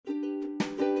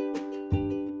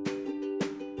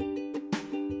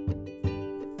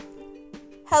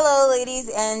Hello,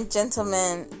 ladies and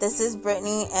gentlemen. This is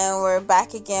Brittany, and we're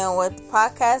back again with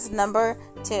podcast number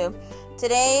 2.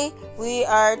 Today, we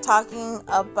are talking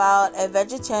about a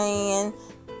vegetarian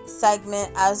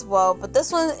segment as well, but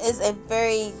this one is a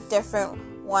very different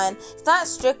one. It's not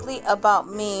strictly about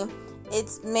me.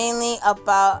 It's mainly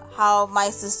about how my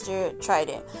sister tried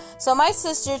it. So my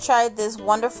sister tried this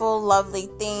wonderful, lovely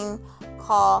thing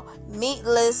called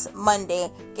Meatless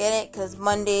Monday. Get it? Because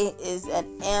Monday is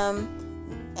an M.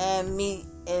 And meat,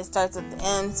 it starts with the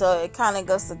M, so it kind of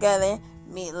goes together.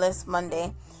 Meatless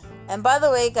Monday. And by the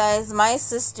way, guys, my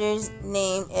sister's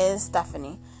name is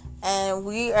Stephanie, and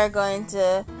we are going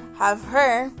to have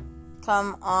her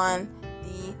come on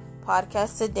the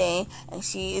podcast today, and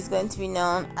she is going to be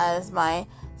known as my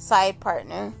side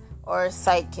partner or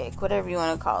sidekick, whatever you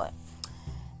want to call it.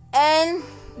 And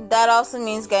that also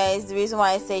means, guys, the reason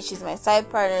why I say she's my side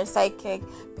partner, sidekick,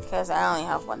 because I only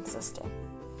have one sister.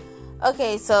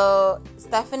 Okay, so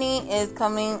Stephanie is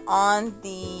coming on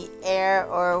the air,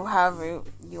 or however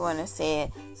you want to say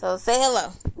it. So say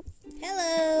hello.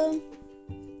 Hello.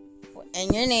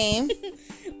 And your name?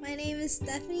 My name is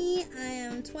Stephanie. I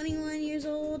am 21 years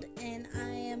old, and I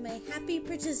am a happy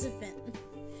participant.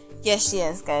 Yes, she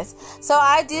is, guys. So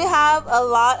I do have a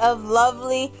lot of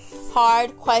lovely,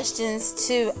 hard questions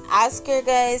to ask her,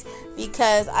 guys,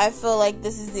 because I feel like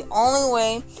this is the only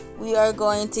way we are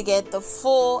going to get the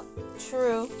full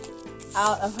truth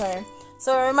out of her.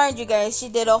 So I remind you guys, she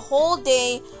did a whole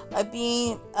day of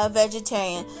being a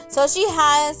vegetarian. So she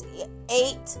has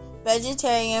ate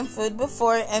vegetarian food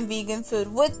before and vegan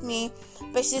food with me,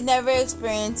 but she's never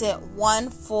experienced it one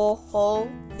full whole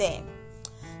day.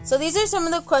 So these are some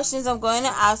of the questions I'm going to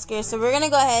ask her. So we're going to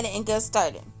go ahead and get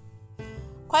started.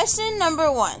 Question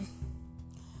number 1.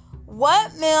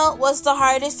 What meal was the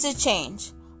hardest to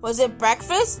change? Was it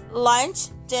breakfast, lunch,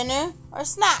 dinner, or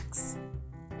snacks?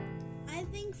 I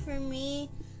think for me,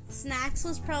 snacks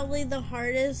was probably the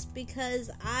hardest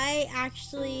because I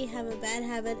actually have a bad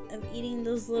habit of eating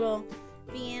those little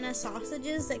Vienna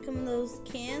sausages that come in those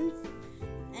cans.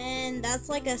 And that's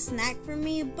like a snack for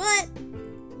me. But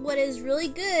what is really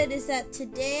good is that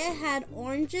today I had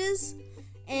oranges,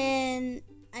 and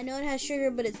I know it has sugar,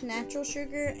 but it's natural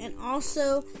sugar. And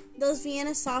also, those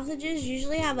Vienna sausages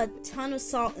usually have a ton of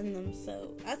salt in them, so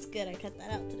that's good. I cut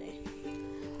that out today.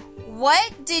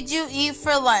 What did you eat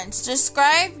for lunch?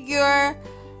 Describe your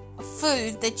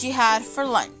food that you had for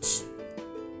lunch.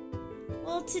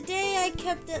 Well, today I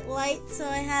kept it light, so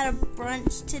I had a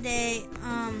brunch today.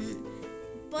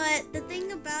 But the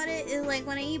thing about it is, like,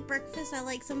 when I eat breakfast, I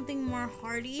like something more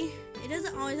hearty. It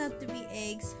doesn't always have to be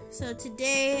eggs. So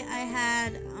today I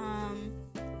had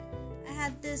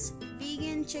this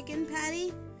vegan chicken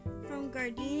patty from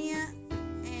Gardenia,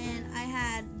 and I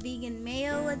had vegan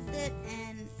mayo with it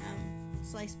and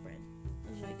sliced bread.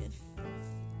 It was really good.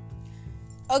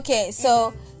 Okay,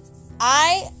 so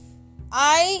I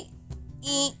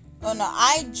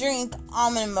drink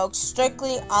almond milk,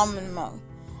 strictly almond milk.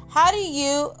 How do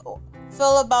you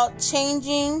feel about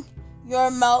changing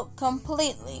your milk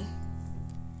completely?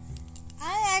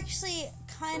 I actually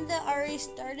kind of already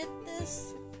started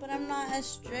this, but I'm not as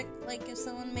strict. Like, if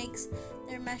someone makes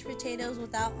their mashed potatoes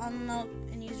without almond milk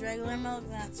and use regular milk,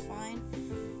 that's fine.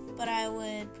 But I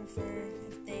would prefer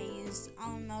if they used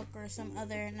almond milk or some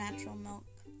other natural milk,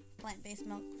 plant-based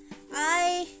milk.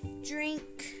 I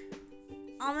drink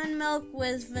almond milk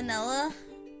with vanilla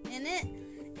in it.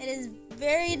 It is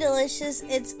very delicious.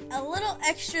 It's a little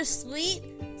extra sweet,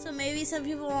 so maybe some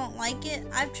people won't like it.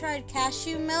 I've tried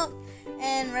cashew milk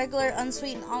and regular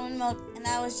unsweetened almond milk, and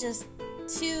that was just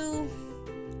too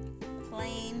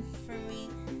plain for me.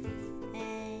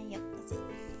 And yep, that's it.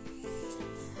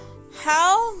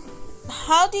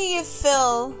 How do you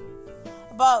feel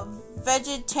about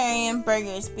vegetarian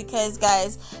burgers? Because,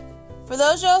 guys, for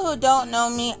those of you who don't know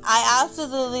me, I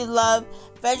absolutely love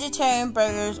vegetarian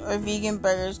burgers or vegan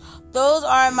burgers. Those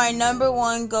are my number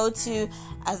one go-to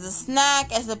as a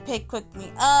snack, as a pick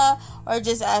me up, or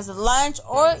just as a lunch,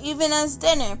 or even as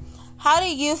dinner. How do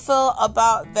you feel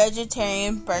about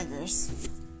vegetarian burgers?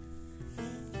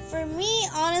 For me,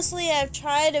 honestly, I've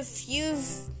tried a few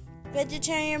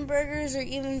vegetarian burgers or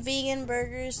even vegan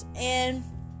burgers, and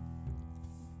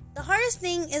the hardest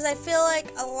thing is I feel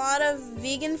like a lot of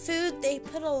vegan food, they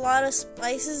put a lot of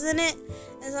spices in it,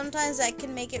 and sometimes that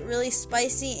can make it really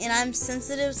spicy, and I'm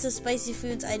sensitive to spicy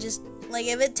foods. I just, like,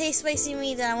 if it tastes spicy to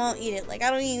me, then I won't eat it. Like, I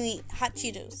don't even eat hot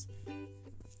Cheetos.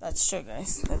 That's true,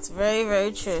 guys. That's very,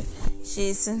 very true.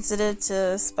 She's sensitive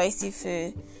to spicy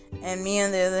food. And me,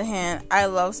 on the other hand, I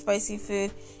love spicy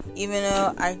food, even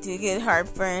though I do get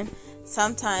heartburn.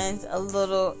 sometimes a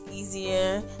little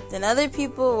easier than other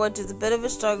people, which is a bit of a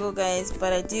struggle, guys,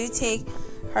 but I do take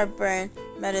heartburn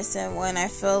medicine when I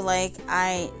feel like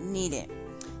I need it.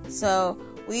 So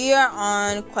we are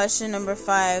on question number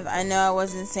 5. I know I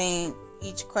wasn't saying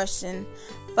each question,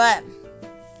 but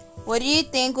what do you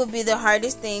think would be the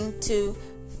hardest thing to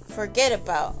forget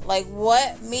about? Like,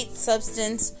 what meat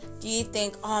substance do you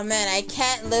think, oh man, I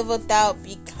can't live without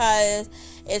because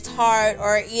it's hard,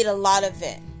 or eat a lot of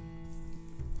it?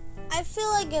 I feel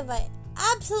like if I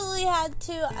absolutely had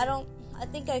to, I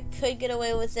think I could get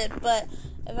away with it, but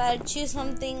if I had to choose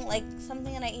something, like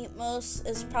something that I eat most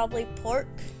is probably pork,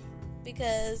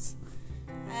 because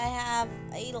I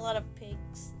eat a lot of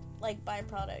pigs, like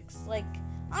byproducts. Like,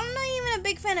 I'm not even a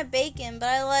big fan of bacon, but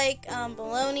I like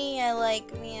bologna, I like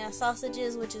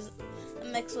sausages, which is a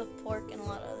mix with pork and a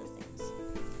lot of other things.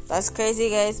 That's crazy,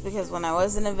 guys, because when I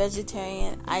wasn't a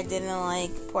vegetarian, I didn't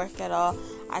like pork at all.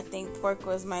 I think pork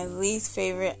was my least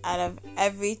favorite out of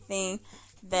everything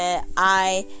that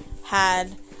I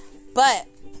had. But,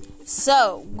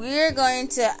 so, we're going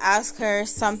to ask her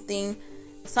something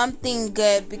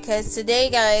good, because today,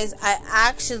 guys, I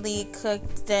actually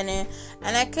cooked dinner,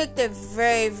 and I cooked a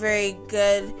very, very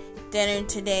good dinner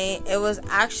today. It was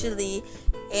actually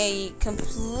a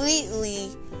completely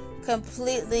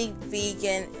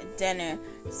vegan dinner.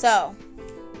 So,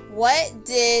 what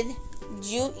did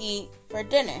you eat for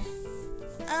dinner?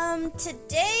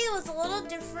 Today was a little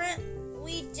different.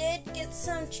 We did get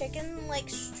some chicken,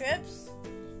 strips,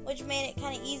 which made it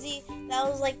kind of easy. That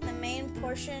was, the main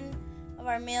portion of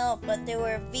our meal, but they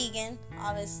were vegan,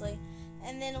 obviously.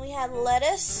 And then we had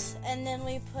lettuce, and then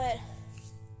we put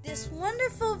this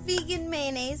wonderful vegan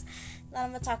mayonnaise that I'm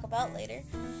going to talk about later.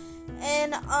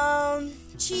 And,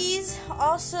 cheese,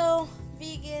 also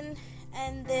vegan,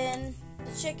 and then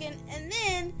the chicken, and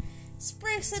then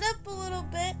spice it up a little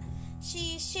bit.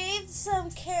 She shaved some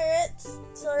carrots,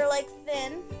 so they're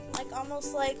thin,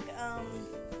 almost like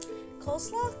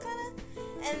coleslaw kind of,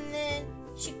 and then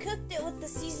she cooked it with the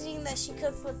seasoning that she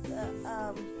cooked with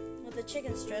the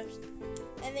chicken strips,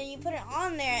 and then you put it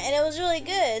on there, and it was really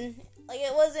good.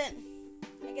 It wasn't,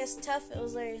 I guess, tough. It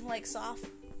was very soft.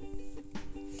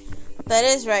 That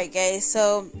is right, guys.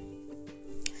 So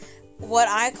what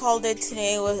I called it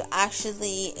today was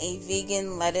actually a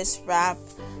vegan lettuce wrap.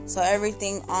 So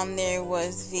everything on there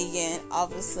was vegan.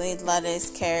 Obviously, lettuce,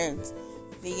 carrots,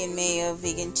 vegan mayo,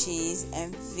 vegan cheese,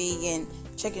 and vegan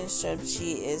chicken strips.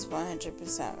 She is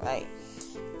 100% right.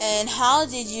 And how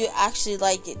did you actually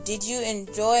like it? Did you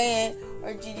enjoy it,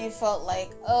 or did you felt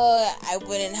like, oh, I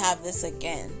wouldn't have this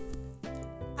again?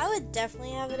 I would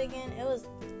definitely have it again. It was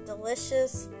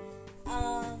delicious.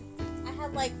 I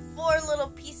had 4 little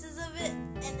pieces of it,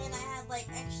 and then I had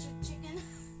extra chicken.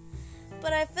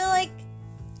 But I feel like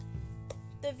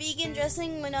the vegan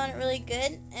dressing went on really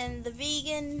good, and the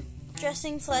vegan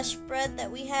dressing / bread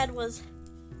that we had was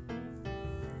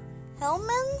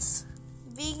Hellman's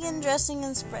vegan dressing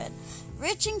and spread.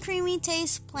 Rich and creamy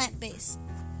taste, plant-based.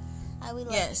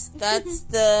 Yes, that's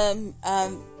the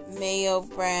mayo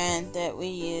brand that we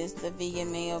use, the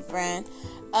vegan mayo brand.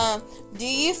 Do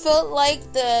you feel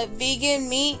like the vegan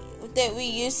meat that we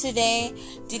used today,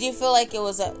 did you feel like it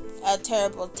was a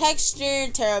terrible texture,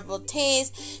 terrible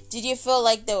taste? Did you feel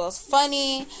like that was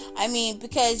funny? I mean,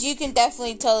 because you can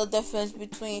definitely tell the difference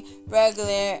between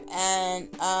regular and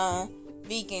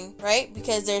vegan, right?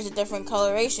 Because there's a different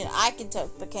coloration. I can tell,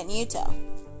 but can you tell?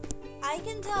 I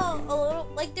can tell a little,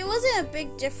 there wasn't a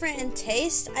big difference in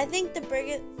taste. I think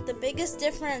the biggest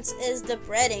difference is the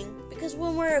breading, because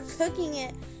when we were cooking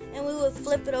it and we would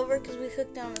flip it over, because we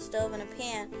cooked it on the stove in a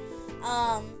pan,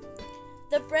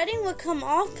 the breading would come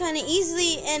off kind of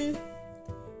easily, and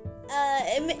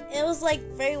it was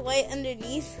very white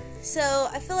underneath. So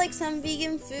I feel like some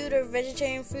vegan food or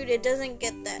vegetarian food, it doesn't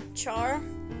get that char,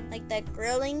 that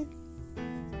grilling,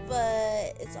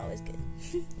 but it's always good.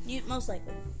 Most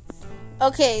likely.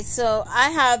 Okay, so I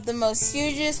have the most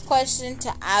hugest question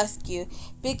to ask you,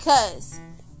 because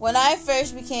when I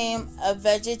first became a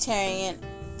vegetarian,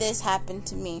 this happened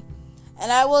to me.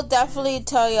 And I will definitely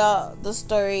tell y'all the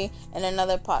story in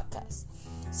another podcast.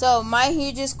 So my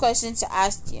hugest question to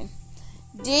ask you: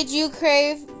 did you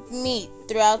crave meat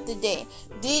throughout the day?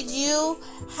 Did you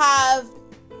have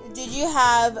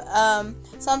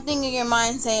something in your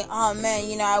mind saying, "Oh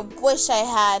man, I wish I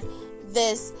had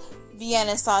this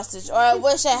Vienna sausage, or I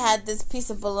wish I had this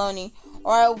piece of bologna,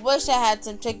 or I wish I had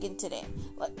some chicken today"?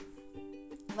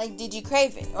 Did you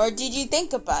crave it, or did you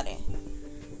think about it?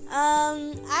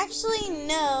 Actually,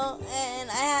 no, and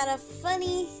I had a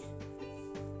funny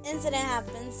incident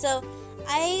happen. So,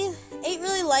 I ate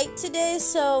really light today,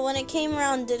 so when it came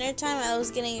around dinner time, I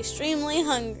was getting extremely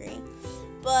hungry.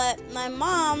 But my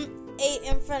mom ate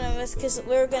in front of us because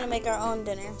we were going to make our own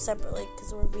dinner separately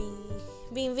because we're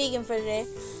being vegan for today.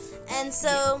 And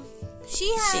so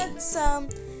she had some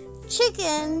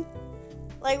chicken,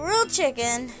 like real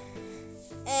chicken,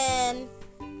 and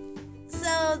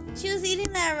so she was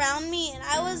eating that around me, and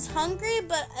I was hungry,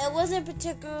 but I wasn't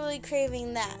particularly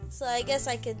craving that. So I guess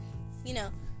I could,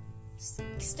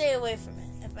 stay away from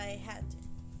it if I had to.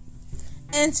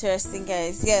 Interesting,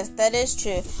 guys. Yes, that is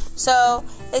true. So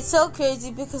it's so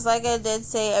crazy because, like I did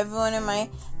say, everyone in my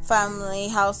family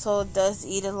household does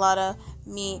eat a lot of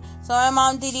meat. So my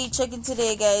mom did eat chicken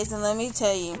today, guys, and let me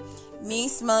tell you, me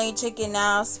smelling chicken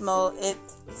now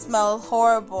smells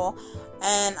horrible,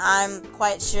 and I'm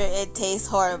quite sure it tastes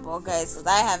horrible, guys, because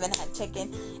I haven't had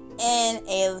chicken in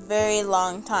a very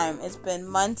long time. It's been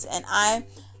months, and I'm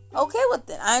okay with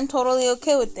it. I'm totally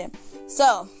okay with it.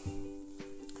 So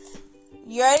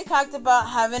you already talked about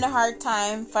having a hard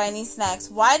time finding snacks.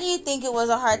 Why do you think it was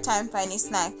a hard time finding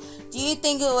snacks? Do you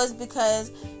think it was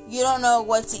because you don't know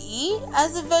what to eat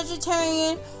as a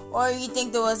vegetarian, or you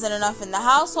think there wasn't enough in the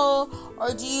household,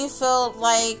 or do you feel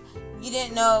like you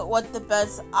didn't know what the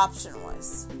best option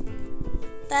was?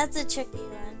 That's a tricky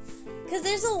one, because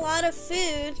there's a lot of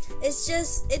food. It's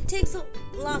just, it takes a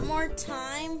lot more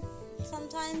time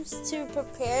sometimes to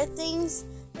prepare things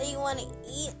that you want to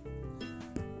eat,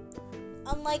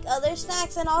 unlike other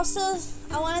snacks. And also,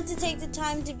 I wanted to take the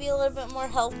time to be a little bit more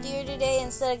healthier today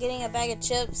instead of getting a bag of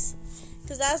chips,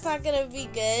 because that's not going to be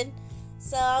good.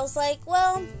 So I was like,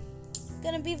 well,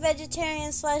 gonna be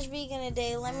vegetarian / vegan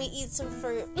today. Let me eat some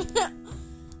fruit.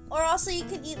 Or also you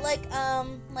could eat like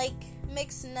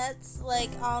mixed nuts, like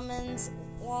almonds,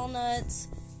 walnuts,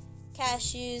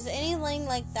 cashews, anything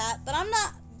like that. But I'm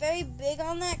not very big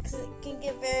on that because it can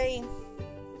get very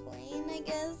plain, I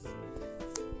guess,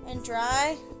 and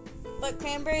dry. But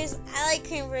cranberries, I like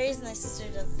cranberries, and my sister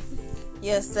doesn't.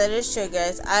 Yes, that is true,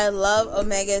 guys. I love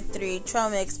omega-3 trail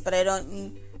mix, but I don't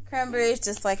eat cranberries,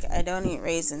 just like I don't eat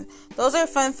raisins. Those are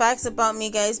fun facts about me,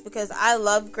 guys, because I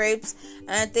love grapes,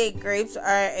 and I think grapes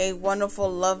are a wonderful,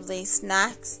 lovely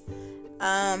snacks,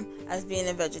 as being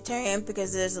a vegetarian,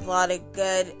 because there's a lot of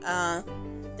good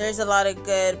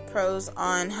pros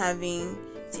on having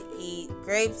to eat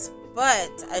grapes,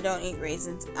 but I don't eat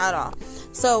raisins at all.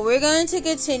 So we're going to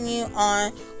continue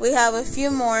on. We have a few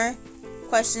more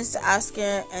questions to ask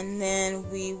her, and then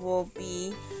we will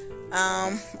be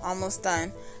almost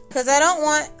done. Because I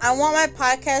want my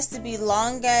podcast to be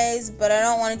long, guys, but I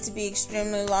don't want it to be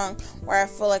extremely long where I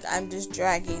feel like I'm just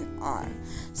dragging on.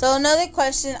 So another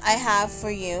question I have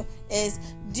for you is,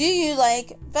 do you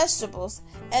like vegetables?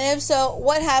 And if so,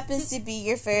 what happens to be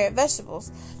your favorite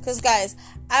vegetables? Because, guys,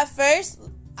 at first,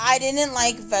 I didn't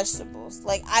like vegetables.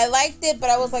 Like, I liked it, but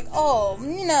I was like, oh,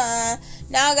 nah.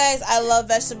 Now, guys, I love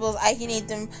vegetables. I can eat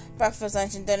them breakfast,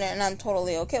 lunch, and dinner, and I'm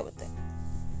totally okay with it.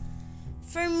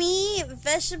 For me,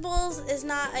 vegetables is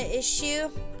not an issue.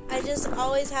 I just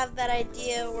always have that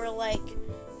idea where, like,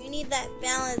 you need that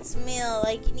balanced meal.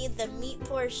 Like, you need the meat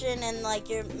portion and, like,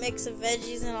 your mix of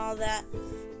veggies and all that.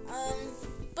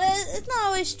 But it's not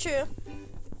always true.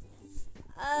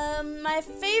 My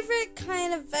favorite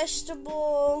kind of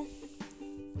vegetable,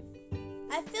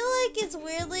 I feel like it's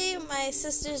weirdly my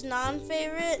sister's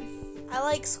non-favorite. I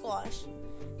like squash.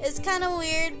 It's kind of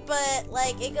weird, but,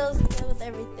 like, it goes good with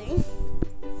everything.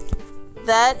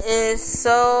 That is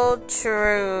so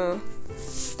true.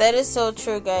 That is so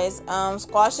true, guys.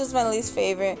 Squash is my least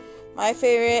favorite. My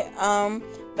favorite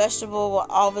vegetable will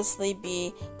obviously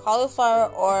be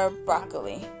cauliflower or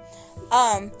broccoli.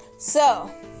 So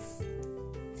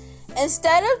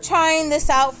instead of trying this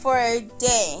out for a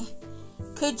day,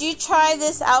 could you try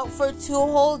this out for 2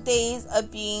 whole days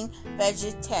of being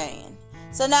vegetarian?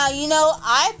 So now,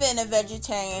 I've been a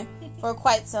vegetarian for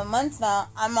quite some months now.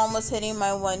 I'm almost hitting my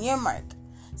 1-year mark.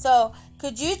 So,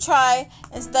 could you try,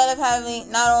 instead of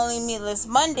having not only Meatless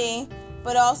Monday,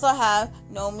 but also have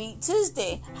No Meat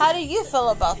Tuesday? How do you feel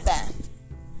about that?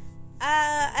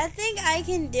 I think I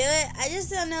can do it. I just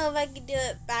don't know if I can do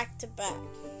it back to back.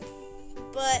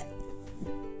 But,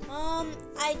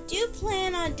 I do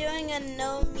plan on doing a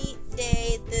no meat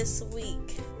day this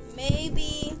week.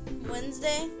 Maybe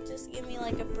Wednesday. Just give me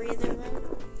like a breather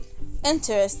room.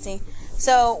 Interesting.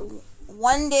 So,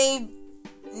 one day,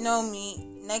 no meat.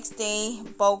 Next day,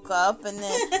 bulk up. And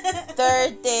then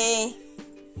third day,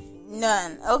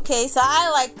 none. Okay, so I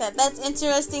like that. That's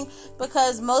interesting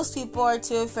because most people are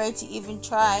too afraid to even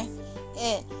try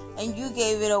it. And you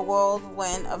gave it a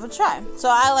whirlwind of a try. So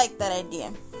I like that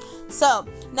idea. So,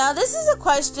 now this is a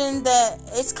question that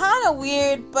it's kind of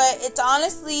weird, but it's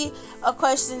honestly a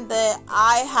question that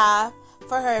I have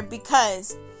for her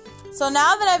because, so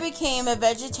now that I became a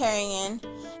vegetarian,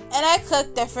 and I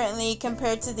cook differently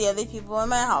compared to the other people in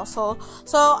my household.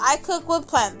 So I cook with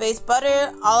plant-based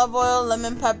butter, olive oil,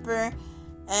 lemon pepper,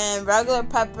 and regular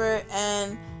pepper,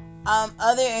 and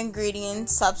other ingredient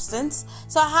substance.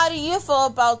 So how do you feel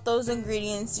about those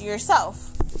ingredients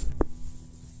yourself?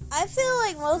 I feel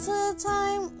like most of the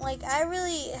time, like, I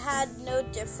really had no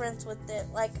difference with it.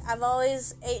 Like, I've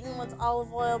always eaten with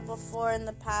olive oil before in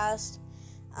the past.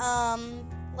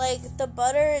 Like, the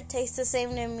butter, it tastes the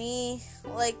same to me.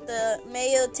 Like, the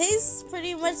mayo tastes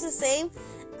pretty much the same.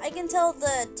 I can tell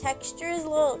the texture is a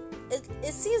little,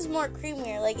 it seems more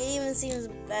creamier. Like, it even seems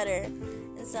better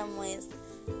in some ways.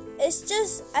 It's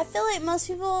just, I feel like most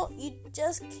people, you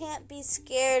just can't be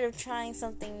scared of trying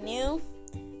something new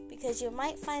because you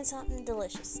might find something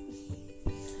delicious.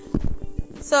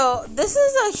 So, this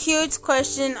is a huge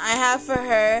question I have for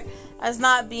her as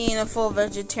not being a full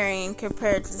vegetarian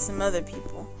compared to some other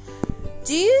people.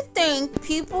 Do you think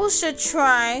people should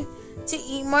try to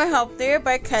eat more healthier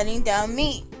by cutting down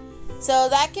meat? So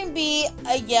that can be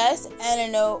a yes and a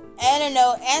no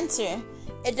answer.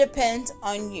 It depends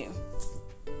on you.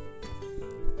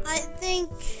 I think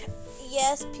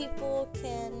yes, people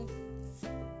can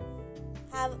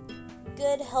have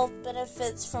good health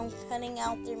benefits from cutting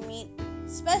out their meat,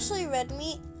 especially red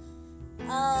meat.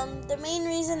 The main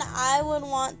reason I would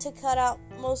want to cut out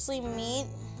mostly meat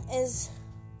is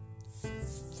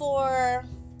for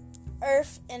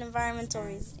earth and environmental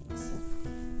reasons.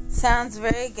 Sounds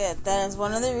very good. That is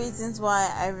one of the reasons why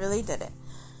I really did it.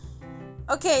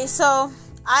 Okay, so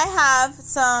I have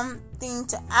something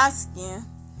to ask you.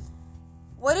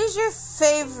 What is your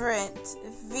favorite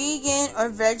vegan or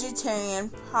vegetarian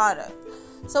product?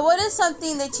 So what is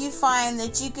something that you find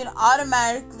that you can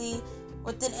automatically,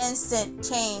 with an instant,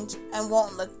 change and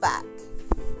won't look back?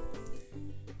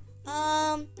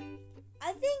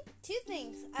 I think two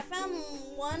things. I found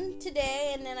one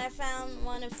today, and then I found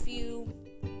one a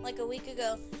week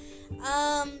ago.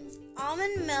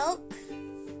 Almond milk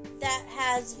that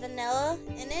has vanilla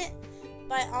in it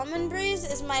by Almond Breeze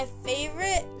is my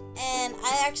favorite, and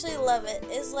I actually love it.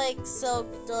 It's like so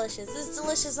delicious. It's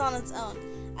delicious on its own.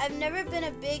 I've never been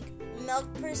a big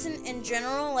milk person in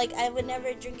general. Like, I would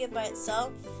never drink it by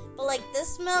itself. But like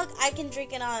this milk, I can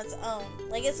drink it on its own.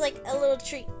 Like, it's like a little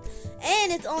treat.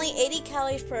 And it's only 80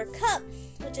 calories per cup,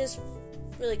 which is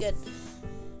really good.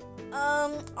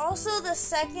 Also, the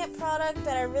second product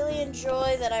that I really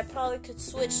enjoy that I probably could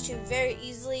switch to very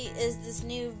easily is this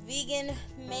new vegan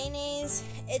mayonnaise.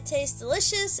 It tastes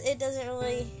delicious. It doesn't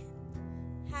really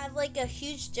have like a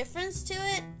huge difference to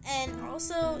it. And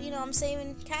also, I'm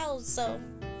saving cows, so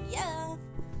yeah.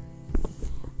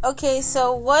 Okay,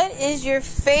 so what is your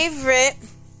favorite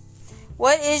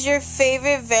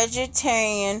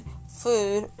vegetarian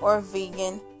food or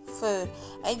vegan food?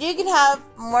 And you can have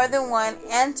more than one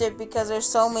answer because there's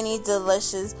so many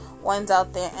delicious ones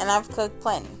out there, and I've cooked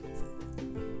plenty.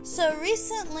 So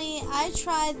recently I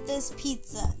tried this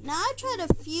pizza. Now, I tried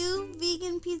a few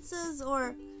vegan pizzas,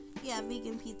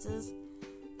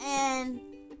 and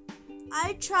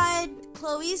I tried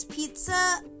Chloe's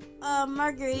Pizza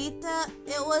Margarita.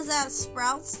 It was at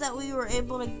Sprouts that we were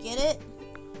able to get it,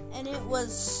 and it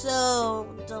was so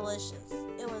delicious.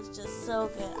 It was just so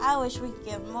good. I wish we could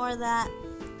get more of that.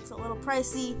 It's a little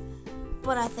pricey,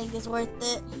 but I think it's worth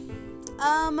it.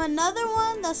 Another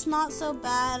one that's not so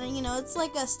bad, and it's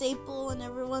like a staple in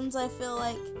everyone's, I feel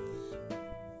like,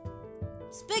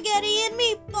 spaghetti and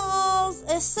meatballs,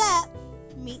 except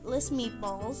meatless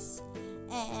meatballs.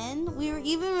 And we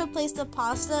even replaced the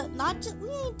pasta. We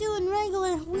ain't doing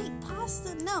regular wheat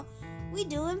pasta. No, we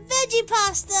doing veggie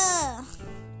pasta,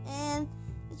 and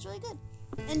it's really good.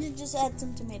 And then just add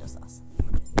some tomato sauce.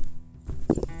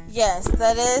 Yes,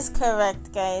 that is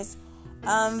correct, guys.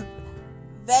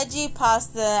 Veggie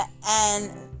pasta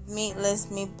and meatless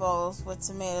meatballs with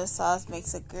tomato sauce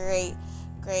makes a great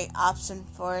option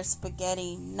for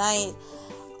spaghetti night.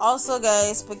 Also,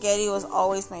 guys, spaghetti was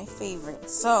always my favorite,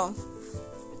 so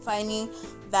finding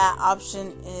that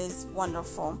option is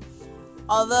wonderful.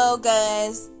 Although,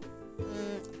 guys,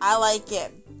 I like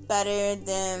it better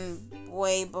than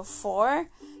way before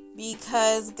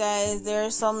because, guys, there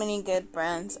are so many good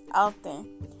brands out there.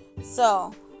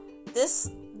 So this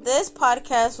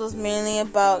podcast was mainly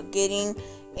about getting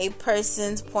a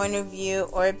person's point of view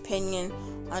or opinion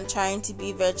on trying to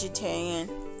be vegetarian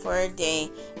for a day,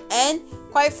 and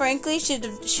quite frankly, she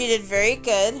did very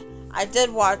good. I did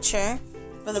watch her,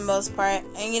 for the most part.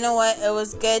 And you know what? It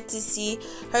was good to see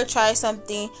her try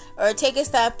something or take a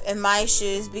step in my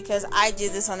shoes, because I do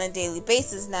this on a daily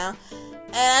basis now.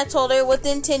 And I told her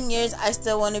within 10 years, I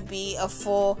still want to be a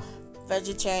full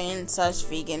vegetarian /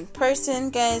 vegan person,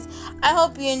 guys. I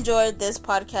hope you enjoyed this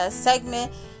podcast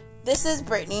segment. This is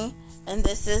Brittany, and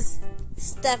this is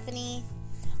Stephanie.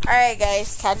 Alright,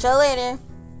 guys. Catch y'all later.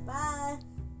 Bye.